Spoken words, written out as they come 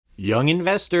Young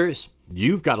investors,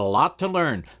 you've got a lot to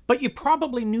learn, but you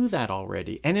probably knew that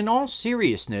already. And in all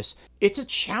seriousness, it's a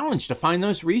challenge to find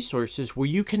those resources where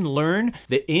you can learn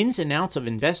the ins and outs of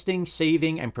investing,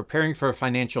 saving, and preparing for a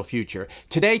financial future.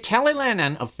 Today, Kelly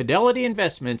Lannan of Fidelity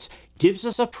Investments gives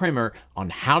us a primer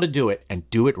on how to do it and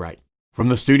do it right. From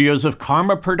the studios of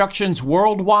Karma Productions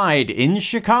Worldwide in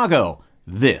Chicago,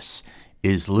 this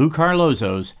is Lou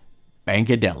Carlozo's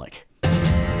Bankadelic.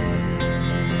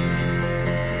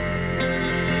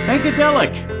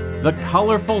 Bankadelic, the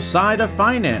colorful side of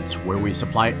finance, where we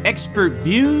supply expert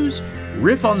views,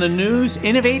 riff on the news,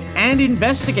 innovate, and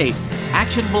investigate.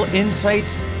 Actionable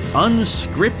insights,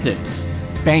 unscripted.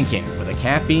 Banking with a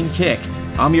caffeine kick.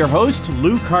 I'm your host,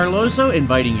 Lou Carlozo,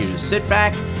 inviting you to sit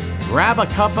back, grab a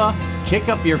cuppa, kick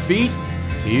up your feet.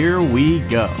 Here we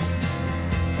go.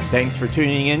 Thanks for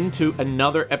tuning in to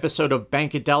another episode of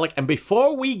Bankadelic. And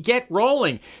before we get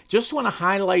rolling, just want to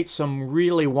highlight some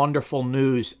really wonderful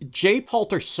news. J.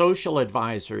 Poulter Social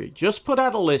Advisory just put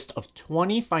out a list of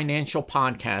 20 financial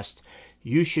podcasts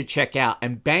you should check out.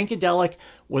 And Bankadelic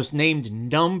was named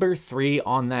number 3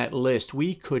 on that list.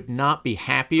 We could not be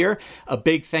happier. A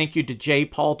big thank you to J.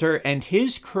 Poulter and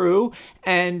his crew.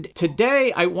 And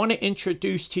today I want to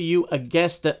introduce to you a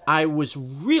guest that I was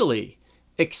really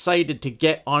excited to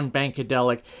get on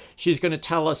Bankadelic. She's going to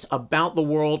tell us about the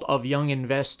world of young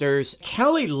investors.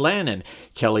 Kelly Lannan.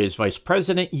 Kelly is Vice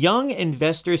President, Young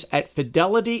Investors at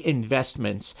Fidelity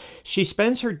Investments. She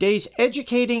spends her days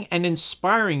educating and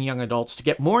inspiring young adults to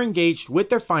get more engaged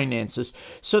with their finances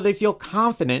so they feel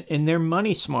confident in their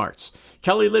money smarts.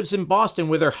 Kelly lives in Boston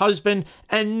with her husband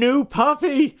and new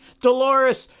puppy,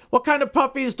 Dolores. What kind of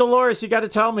puppy is Dolores? You got to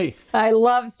tell me. I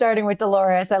love starting with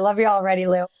Dolores. I love you already,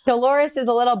 Lou. Dolores is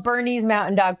a little Bernese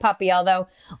Mountain Dog puppy, although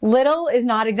little is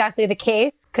not exactly the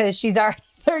case because she's already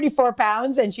 34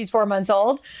 pounds and she's 4 months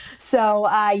old. So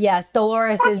yes,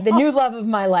 Dolores is the new love of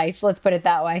my life. Let's put it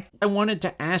that way. I wanted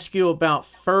to ask you about,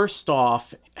 first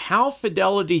off, how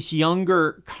Fidelity's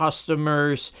younger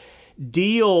customers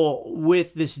deal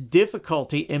with this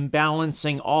difficulty in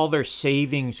balancing all their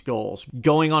savings goals.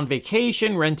 Going on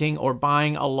vacation, renting, or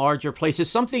buying a larger place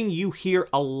is something you hear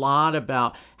a lot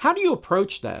about. How do you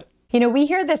approach that? You know, we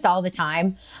hear this all the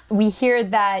time. We hear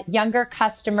that younger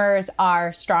customers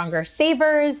are stronger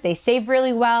savers. They save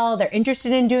really well. They're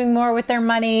interested in doing more with their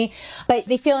money, but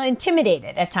they feel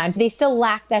intimidated at times. They still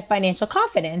lack that financial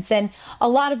confidence. And a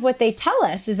lot of what they tell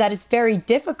us is that it's very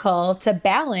difficult to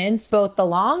balance both the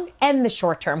long and the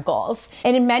short-term goals.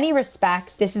 And in many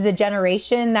respects, this is a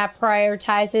generation that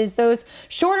prioritizes those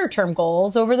shorter-term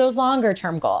goals over those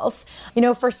longer-term goals. You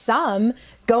know, for some,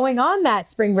 going on that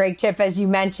spring break trip, as you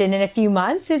mentioned, in a few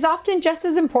months is often just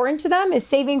as important to them as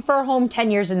saving for a home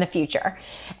 10 years in the future.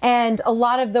 And a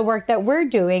lot of the work that we're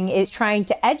doing is trying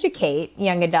to educate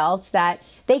young adults that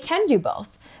they can do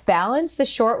both. Balance the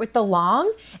short with the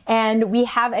long, and we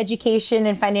have education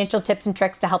and financial tips and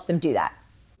tricks to help them do that.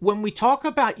 When we talk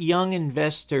about young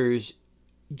investors,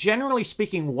 generally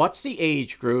speaking, what's the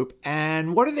age group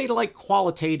and what are they like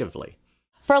qualitatively?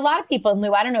 For a lot of people, and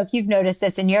Lou, I don't know if you've noticed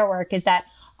this in your work, is that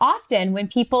often when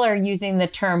people are using the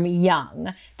term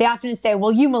young, they often say,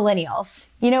 well, you millennials.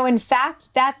 You know, in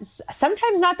fact, that's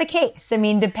sometimes not the case. I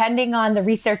mean, depending on the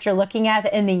research you're looking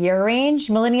at in the year range,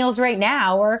 millennials right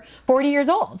now are 40 years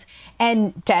old.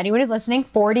 And to anyone who's listening,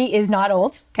 40 is not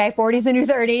old. Okay, 40 is the new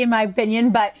 30 in my opinion.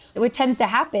 But what tends to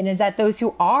happen is that those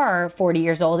who are 40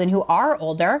 years old and who are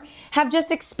older have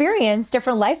just experienced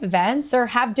different life events or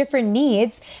have different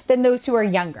needs than those who are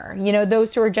younger. You know,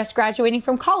 those who are just graduating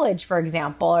from college, for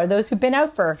example, or those who've been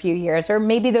out for a few years, or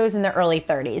maybe those in their early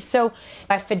 30s. So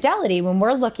at Fidelity, when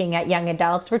we're looking at young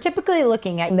adults, we're typically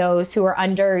looking at those who are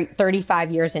under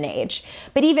 35 years in age.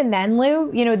 But even then,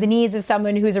 Lou, you know, the needs of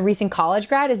someone who's a recent college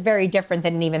grad is very different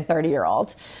than an even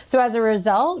 30-year-old. So as a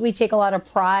result, we take a lot of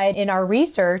pride in our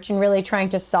research and really trying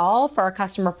to solve for our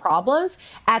customer problems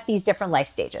at these different life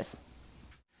stages.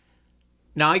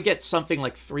 Now, I get something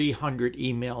like 300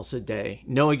 emails a day.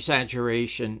 No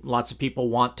exaggeration. Lots of people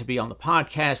want to be on the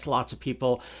podcast. Lots of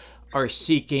people are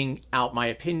seeking out my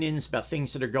opinions about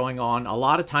things that are going on. A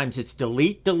lot of times it's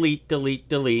delete, delete, delete,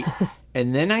 delete.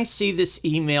 And then I see this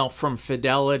email from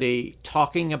Fidelity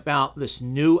talking about this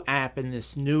new app and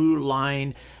this new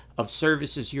line of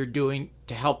services you're doing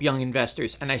to help young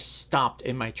investors. And I stopped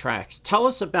in my tracks. Tell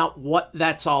us about what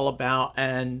that's all about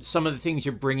and some of the things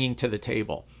you're bringing to the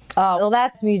table. Oh, well,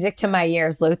 that's music to my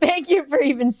ears, Lou. Thank you for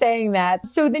even saying that.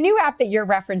 So the new app that you're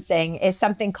referencing is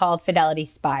something called Fidelity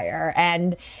Spire.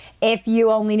 And if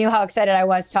you only knew how excited I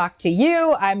was to talk to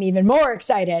you, I'm even more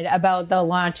excited about the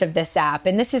launch of this app.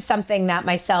 And this is something that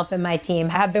myself and my team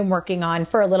have been working on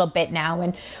for a little bit now.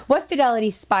 And what Fidelity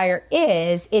Spire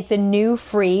is, it's a new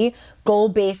free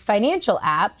goal-based financial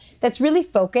app that's really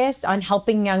focused on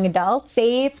helping young adults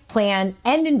save, plan,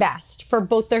 and invest for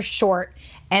both their short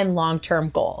and long-term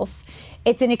goals.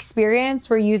 It's an experience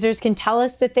where users can tell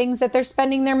us the things that they're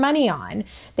spending their money on.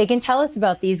 They can tell us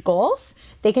about these goals.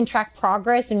 They can track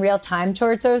progress in real time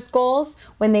towards those goals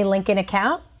when they link an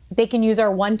account. They can use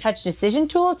our one-touch decision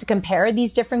tool to compare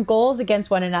these different goals against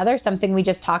one another, something we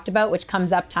just talked about, which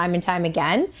comes up time and time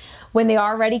again. When they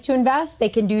are ready to invest, they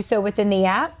can do so within the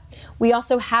app. We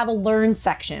also have a Learn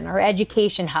section, our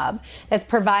education hub, that's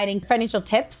providing financial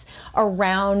tips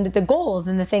around the goals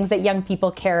and the things that young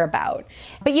people care about.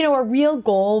 But, a real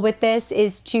goal with this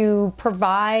is to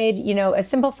provide, a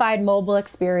simplified mobile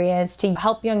experience to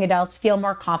help young adults feel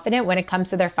more confident when it comes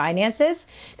to their finances.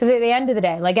 Because at the end of the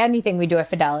day, like anything we do at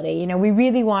Fidelity, we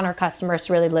really want our customers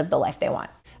to really live the life they want.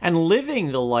 And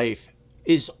living the life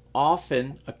is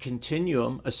often a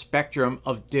continuum, a spectrum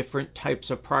of different types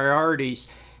of priorities.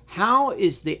 How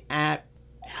is the app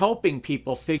helping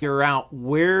people figure out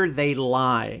where they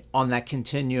lie on that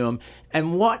continuum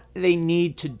and what they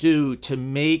need to do to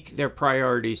make their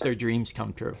priorities, their dreams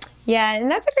come true? Yeah,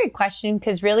 and that's a great question,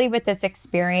 because really with this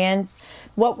experience,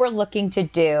 what we're looking to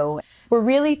do, we're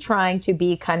really trying to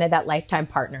be kind of that lifetime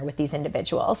partner with these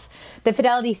individuals. The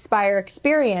Fidelity Spire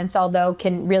experience, although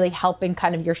can really help in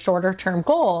kind of your shorter term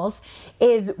goals,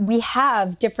 is we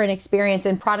have different experience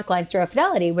and product lines throughout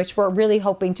Fidelity, which we're really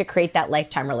hoping to create that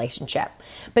lifetime relationship.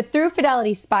 But through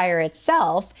Fidelity Spire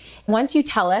itself, once you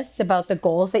tell us about the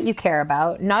goals that you care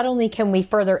about, not only can we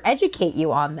further educate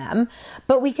you on them,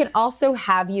 but we can also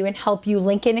have you and help you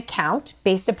link an account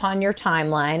based upon your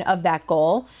timeline of that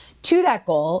goal to that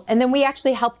goal. And then we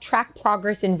actually help track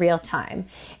progress in real time.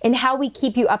 And how we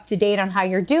keep you up to date on how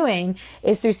you're doing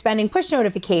is through spending push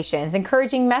notifications,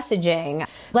 encouraging messaging,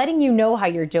 letting you know how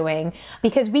you're doing,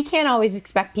 because we can't always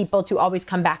expect people to always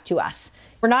come back to us.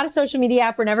 We're not a social media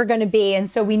app. We're never going to be. And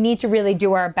so we need to really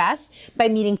do our best by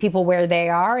meeting people where they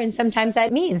are. And sometimes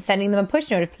that means sending them a push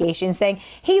notification saying,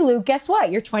 hey, Luke, guess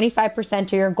what? You're 25%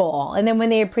 to your goal. And then when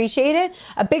they appreciate it,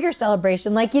 a bigger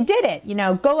celebration like you did it.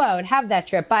 Go out, have that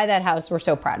trip, buy that house. We're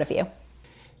so proud of you.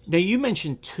 Now, you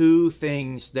mentioned two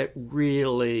things that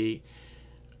really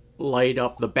light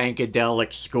up the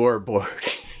Bankadelic scoreboard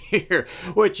here,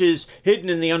 which is hidden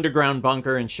in the underground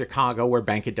bunker in Chicago where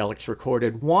Bankadelic's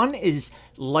recorded. One is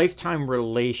lifetime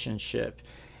relationship.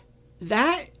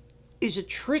 That is a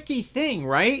tricky thing,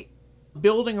 right?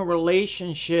 Building a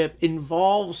relationship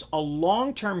involves a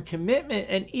long-term commitment,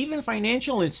 and even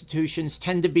financial institutions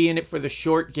tend to be in it for the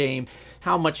short game,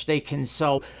 how much they can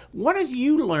sell. What have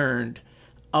you learned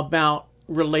about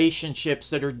relationships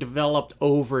that are developed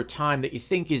over time that you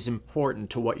think is important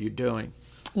to what you're doing?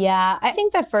 Yeah, I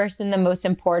think the first and the most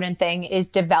important thing is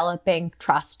developing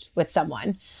trust with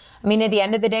someone. I mean, at the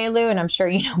end of the day, Lou, and I'm sure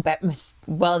you know as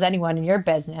well as anyone in your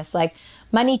business, like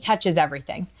money touches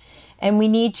everything. And we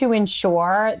need to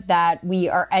ensure that we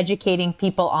are educating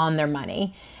people on their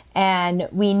money. And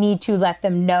we need to let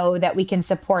them know that we can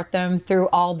support them through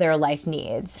all their life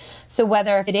needs. So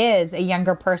whether it is a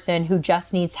younger person who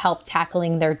just needs help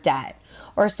tackling their debt,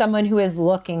 or someone who is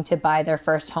looking to buy their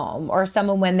first home, or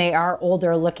someone when they are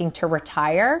older looking to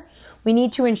retire, we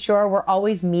need to ensure we're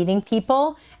always meeting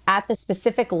people at the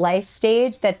specific life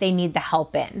stage that they need the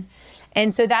help in.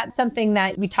 And so that's something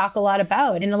that we talk a lot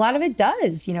about. And a lot of it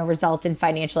does, result in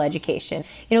financial education.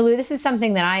 Lou, this is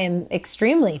something that I am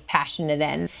extremely passionate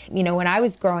in. When I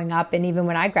was growing up and even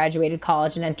when I graduated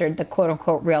college and entered the quote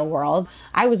unquote real world,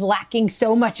 I was lacking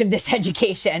so much of this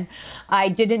education. I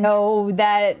didn't know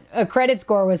that a credit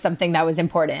score was something that was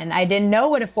important. I didn't know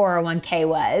what a 401k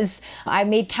was. I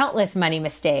made countless money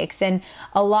mistakes. And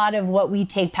a lot of what we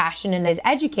take passion in is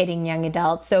educating young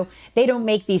adults so they don't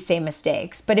make these same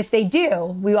mistakes. But if they do,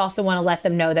 we also want to let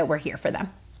them know that we're here for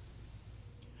them.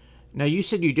 Now, you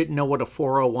said you didn't know what a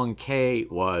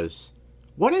 401k was.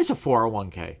 What is a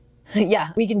 401k? Yeah,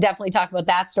 we can definitely talk about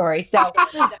that story. So,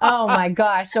 oh my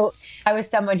gosh. So I was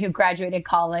someone who graduated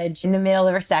college in the middle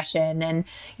of the recession. And,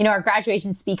 our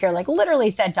graduation speaker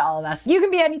literally said to all of us, you can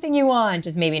be anything you want,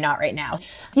 just maybe not right now.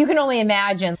 You can only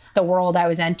imagine the world I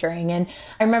was entering. And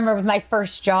I remember with my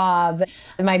first job,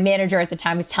 my manager at the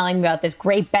time was telling me about this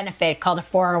great benefit called a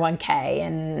 401k.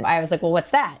 And I was like, well,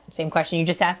 what's that? Same question you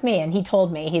just asked me. And he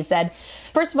told me, he said,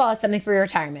 first of all, it's something for your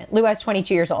retirement. Lou, I was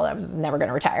 22 years old. I was never going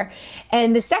to retire.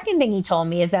 And the second thing he told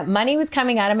me is that money was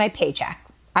coming out of my paycheck.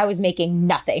 I was making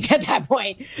nothing at that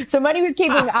point. So money was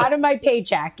keeping out of my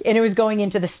paycheck and it was going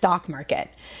into the stock market.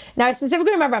 Now, I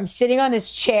specifically remember I'm sitting on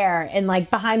this chair and like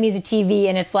behind me is a TV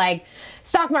and it's like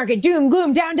stock market, doom,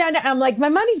 gloom, down, down, down. I'm like, my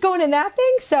money's going in that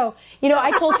thing. So,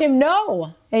 I told him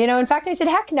no. In fact, I said,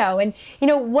 heck no. And,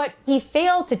 what he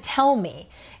failed to tell me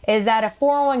is that a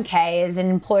 401k is an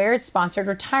employer-sponsored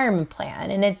retirement plan.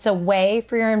 And it's a way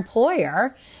for your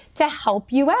employer to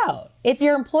help you out. It's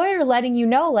your employer letting you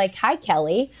know, like, hi,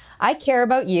 Kelly, I care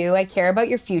about you. I care about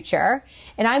your future.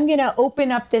 And I'm going to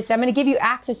open up I'm going to give you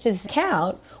access to this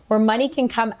account where money can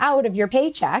come out of your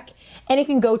paycheck and it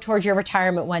can go towards your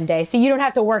retirement one day. So you don't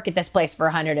have to work at this place for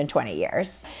 120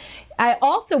 years. I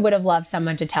also would have loved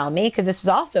someone to tell me, because this was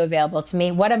also available to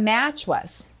me, what a match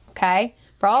was. Okay.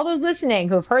 For all those listening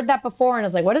who have heard that before and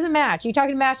is like, what is a match? Are you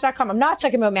talking to Match.com? I'm not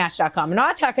talking about Match.com. I'm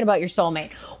not talking about your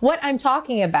soulmate. What I'm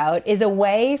talking about is a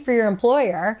way for your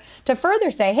employer to further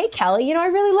say, hey, Kelly, I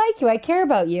really like you. I care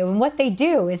about you. And what they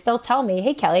do is they'll tell me,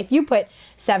 hey, Kelly, if you put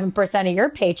 7% of your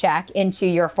paycheck into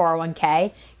your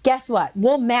 401k, guess what?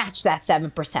 We'll match that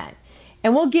 7%.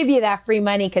 And we'll give you that free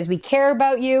money because we care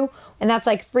about you. And that's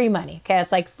like free money. Okay.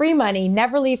 It's like free money.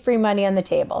 Never leave free money on the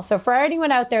table. So for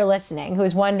anyone out there listening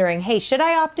who's wondering, hey, should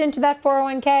I opt into that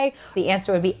 401k? The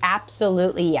answer would be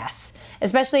absolutely yes.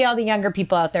 Especially all the younger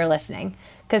people out there listening,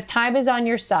 because time is on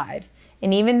your side.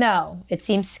 And even though it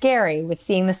seems scary with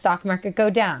seeing the stock market go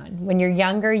down, when you're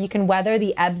younger, you can weather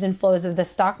the ebbs and flows of the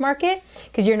stock market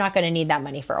because you're not going to need that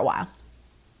money for a while.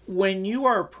 When you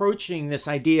are approaching this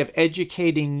idea of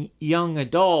educating young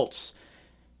adults,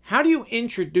 how do you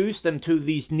introduce them to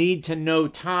these need-to-know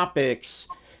topics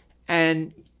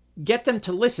and get them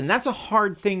to listen? That's a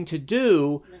hard thing to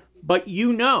do, but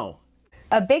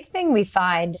A big thing we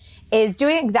find is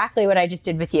doing exactly what I just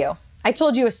did with you. I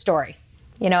told you a story.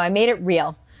 I made it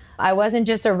real. I wasn't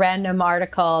just a random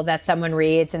article that someone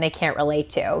reads and they can't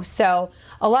relate to. So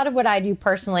a lot of what I do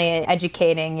personally in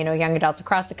educating, young adults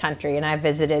across the country, and I've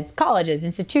visited colleges,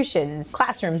 institutions,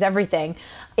 classrooms, everything,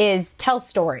 is tell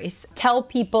stories. Tell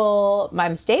people my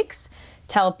mistakes,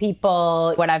 tell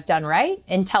people what I've done right,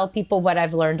 and tell people what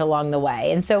I've learned along the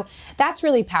way. And so that's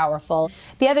really powerful.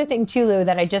 The other thing too, Lou,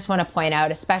 that I just want to point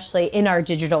out, especially in our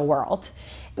digital world,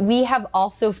 we have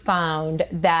also found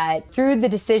that through the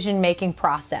decision-making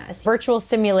process, virtual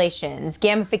simulations,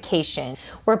 gamification,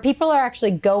 where people are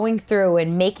actually going through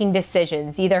and making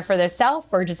decisions either for themselves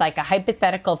or just like a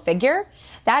hypothetical figure,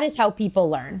 that is how people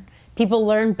learn. People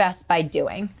learn best by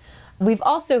doing. We've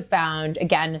also found,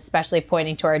 again, especially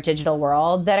pointing to our digital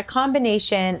world, that a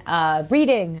combination of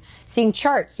reading, seeing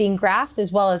charts, seeing graphs,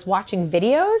 as well as watching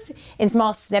videos in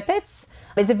small snippets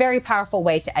is a very powerful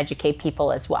way to educate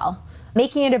people as well.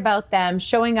 Making it about them,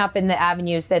 showing up in the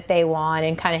avenues that they want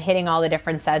and kind of hitting all the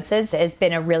different senses has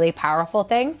been a really powerful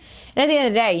thing. And at the end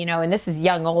of the day, and this is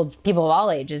young, old, people of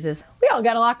all ages, is we all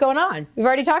got a lot going on. We've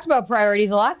already talked about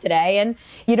priorities a lot today, and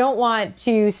you don't want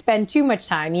to spend too much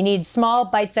time. You need small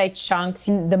bite-sized chunks,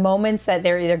 the moments that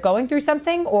they're either going through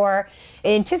something or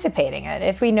anticipating it.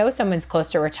 If we know someone's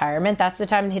close to retirement, that's the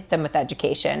time to hit them with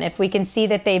education. If we can see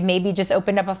that they've maybe just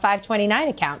opened up a 529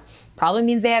 account, probably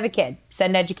means they have a kid.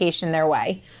 Send education their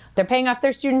way. They're paying off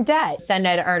their student debt. Send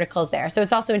articles there. So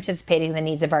it's also anticipating the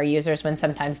needs of our users when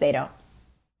sometimes they don't.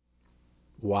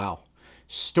 Wow.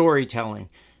 Storytelling,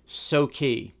 so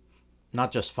key.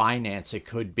 Not just finance. It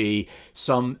could be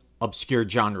some obscure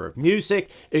genre of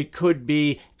music. It could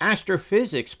be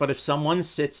astrophysics. But if someone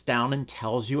sits down and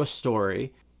tells you a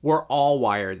story, we're all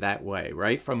wired that way,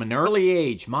 right? From an early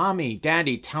age, mommy,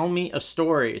 daddy, tell me a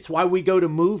story. It's why we go to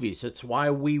movies. It's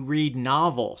why we read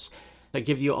novels. I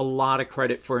give you a lot of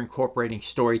credit for incorporating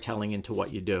storytelling into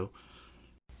what you do.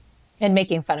 And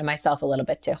making fun of myself a little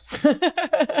bit too.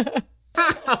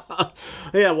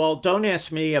 Yeah, well, don't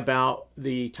ask me about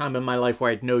the time in my life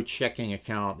where I had no checking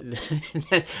account.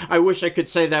 I wish I could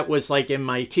say that was like in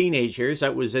my teenage years.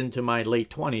 That was into my late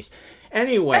 20s.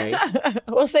 Anyway.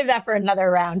 We'll save that for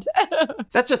another round.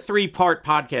 That's a 3-part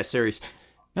podcast series.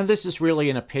 Now, this is really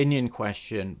an opinion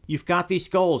question. You've got these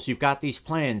goals, you've got these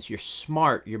plans, you're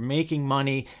smart, you're making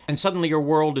money, and suddenly your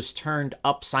world is turned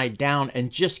upside down,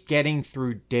 and just getting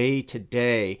through day to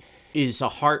day is a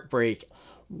heartbreak.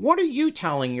 What are you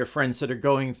telling your friends that are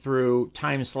going through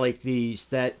times like these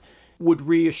that would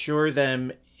reassure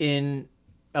them in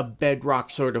a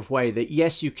bedrock sort of way that,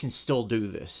 yes, you can still do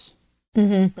this?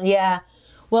 Mm-hmm. Yeah.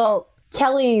 Well,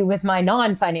 Kelly, with my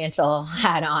non-financial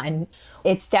hat on,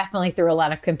 it's definitely through a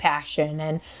lot of compassion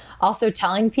and also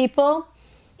telling people,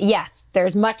 yes,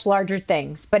 there's much larger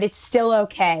things, but it's still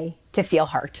okay to feel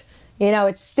hurt.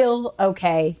 It's still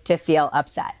okay to feel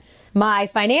upset. My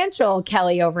financial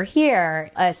Kelly over here,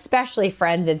 especially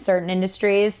friends in certain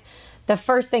industries, the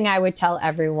first thing I would tell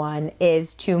everyone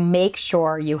is to make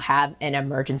sure you have an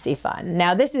emergency fund.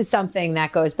 Now, this is something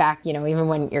that goes back, even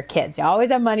when you're kids. You always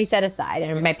have money set aside.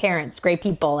 And my parents, great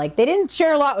people, they didn't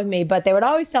share a lot with me, but they would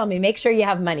always tell me, make sure you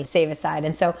have money saved aside.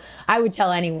 And so I would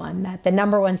tell anyone that the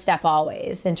number one step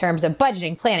always in terms of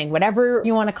budgeting, planning, whatever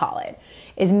you want to call it,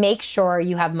 is make sure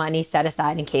you have money set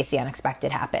aside in case the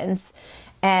unexpected happens.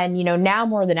 And, now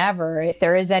more than ever, if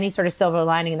there is any sort of silver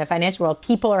lining in the financial world,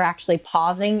 people are actually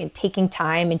pausing and taking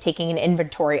time and taking an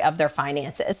inventory of their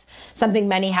finances, something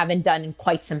many haven't done in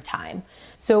quite some time.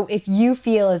 So if you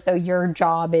feel as though your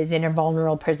job is in a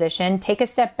vulnerable position, take a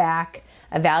step back,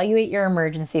 evaluate your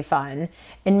emergency fund,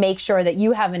 and make sure that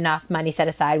you have enough money set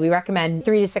aside. We recommend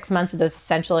 3 to 6 months of those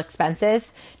essential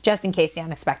expenses, just in case the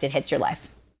unexpected hits your life.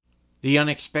 The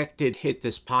unexpected hit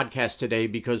this podcast today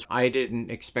because I didn't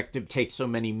expect to take so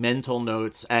many mental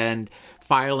notes and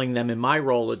filing them in my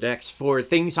Rolodex for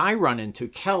things I run into.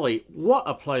 Kelly, what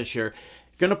a pleasure.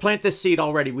 Going to plant this seed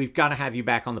already. We've got to have you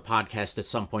back on the podcast at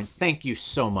some point. Thank you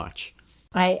so much.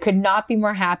 I could not be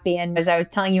more happy. And as I was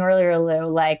telling you earlier,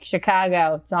 Lou,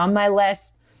 Chicago, it's on my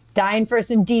list. Dying for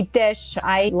some deep dish.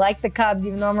 I like the Cubs,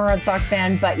 even though I'm a Red Sox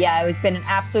fan. But yeah, it's been an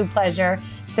absolute pleasure.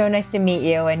 So nice to meet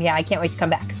you. And yeah, I can't wait to come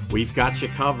back. We've got you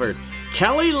covered.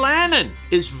 Kelly Lannon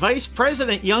is Vice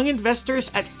President, Young Investors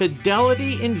at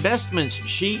Fidelity Investments.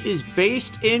 She is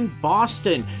based in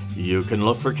Boston. You can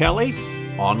look for Kelly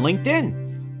on LinkedIn.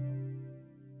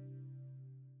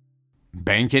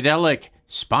 Bankadelic,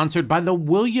 sponsored by the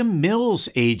William Mills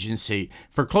Agency.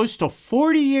 For close to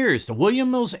 40 years, the William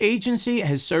Mills Agency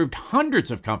has served hundreds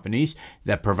of companies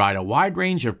that provide a wide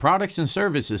range of products and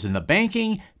services in the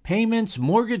banking, payments,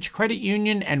 mortgage, credit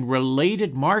union, and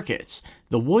related markets.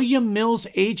 The William Mills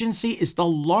Agency is the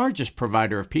largest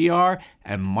provider of PR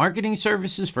and marketing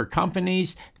services for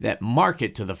companies that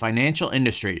market to the financial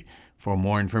industry. For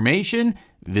more information,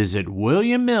 visit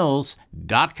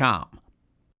williammills.com.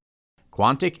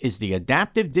 Quantic is the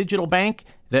adaptive digital bank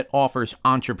that offers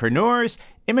entrepreneurs,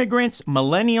 immigrants,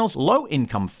 millennials,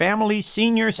 low-income families,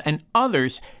 seniors, and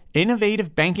others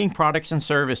innovative banking products and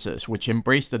services which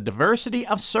embrace the diversity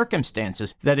of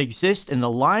circumstances that exist in the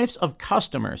lives of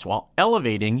customers while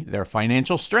elevating their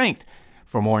financial strength.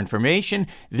 For more information,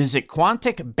 visit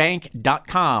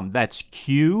quanticbank.com. That's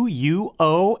QUONTIC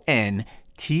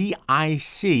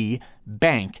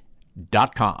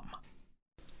bank.com.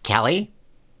 Kelly?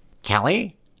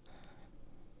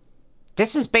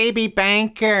 This is Baby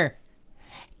Banker.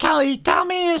 Kelly, tell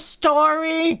me a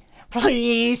story.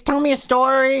 Please, tell me a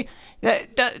story.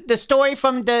 The story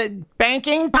from the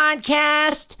banking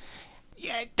podcast.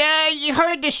 You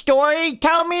heard the story?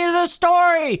 Tell me the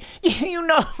story. You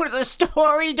know the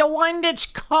story, the one that's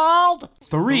called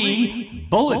 3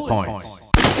 bullet points.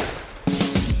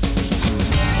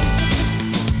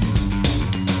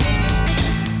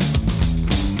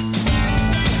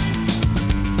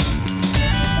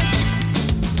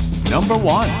 Number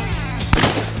 1.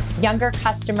 Younger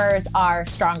customers are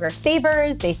stronger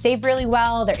savers. They save really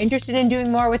well. They're interested in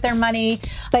doing more with their money,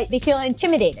 but they feel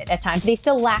intimidated at times. They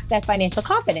still lack that financial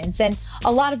confidence. And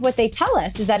a lot of what they tell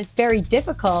us is that it's very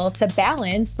difficult to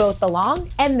balance both the long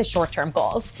and the short-term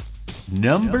goals.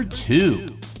 Number 2.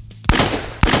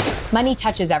 Money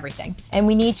touches everything, and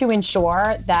we need to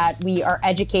ensure that we are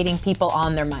educating people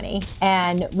on their money,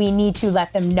 and we need to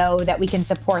let them know that we can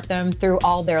support them through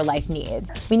all their life needs.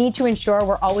 We need to ensure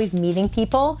we're always meeting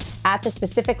people at the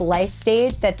specific life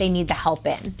stage that they need the help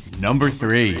in. Number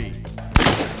 3.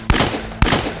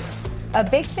 A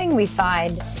big thing we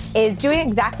find is doing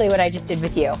exactly what I just did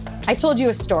with you. I told you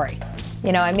a story.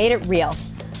 I made it real.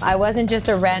 I wasn't just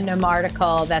a random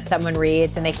article that someone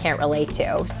reads and they can't relate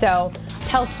to. So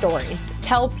tell stories.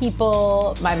 Tell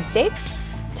people my mistakes.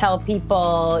 Tell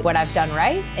people what I've done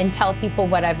right. And tell people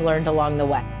what I've learned along the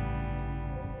way.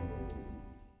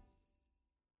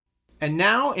 And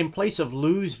now, in place of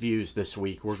Lou's views this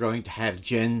week, we're going to have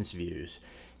Jen's views.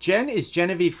 Jen is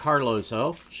Genevieve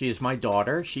Carlozo. She is my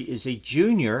daughter. She is a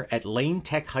junior at Lane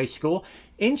Tech High School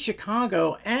in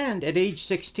Chicago, and at age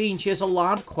 16, she has a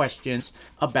lot of questions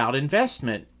about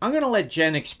investment. I'm going to let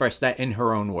Jen express that in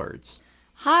her own words.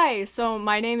 Hi, so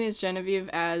my name is Genevieve,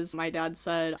 as my dad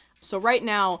said. So right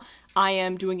now, I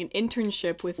am doing an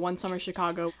internship with One Summer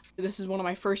Chicago. This is one of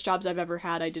my first jobs I've ever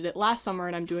had. I did it last summer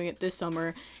and I'm doing it this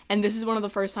summer. And this is one of the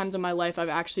first times in my life I've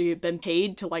actually been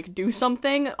paid to do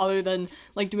something other than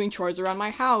doing chores around my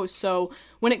house. So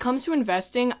when it comes to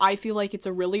investing, I feel like it's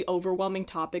a really overwhelming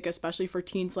topic, especially for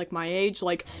teens my age.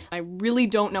 I really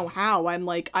don't know how.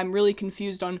 I'm really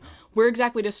confused on where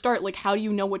exactly to start. How do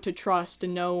you know what to trust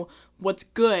and know what's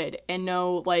good and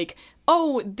know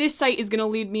oh, this site is going to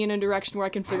lead me in a direction where I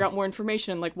can figure out more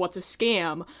information, what's a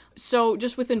scam. So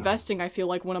just with investing, I feel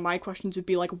like one of my questions would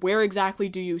be where exactly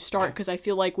do you start? Because I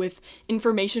feel like with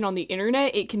information on the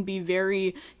internet, it can be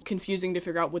very confusing to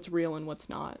figure out what's real and what's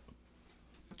not.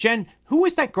 Jen, who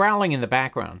was that growling in the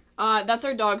background? That's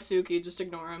our dog Suki, just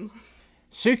ignore him.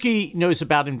 Suki knows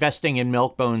about investing in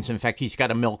milk bones. In fact, he's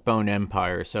got a milk bone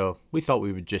empire, so we thought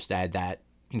we would just add that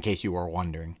in case you were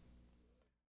wondering.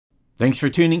 Thanks for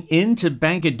tuning in to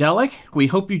Bankadelic. We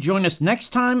hope you join us next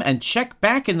time and check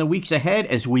back in the weeks ahead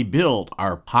as we build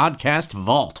our podcast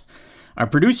vault. Our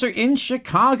producer in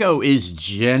Chicago is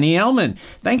Jenny Ellman.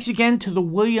 Thanks again to the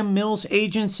William Mills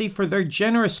Agency for their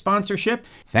generous sponsorship.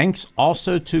 Thanks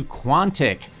also to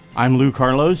Quantic. I'm Lou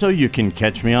Carlozo. You can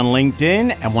catch me on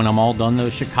LinkedIn, and when I'm all done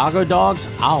those Chicago dogs,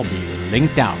 I'll be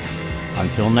linked out.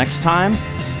 Until next time,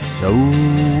 so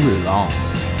long.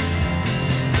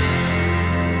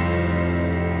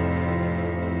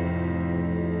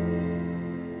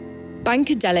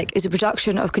 Bankadelic is a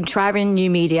production of Contrarian New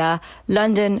Media,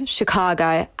 London,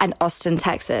 Chicago, and Austin,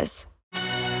 Texas.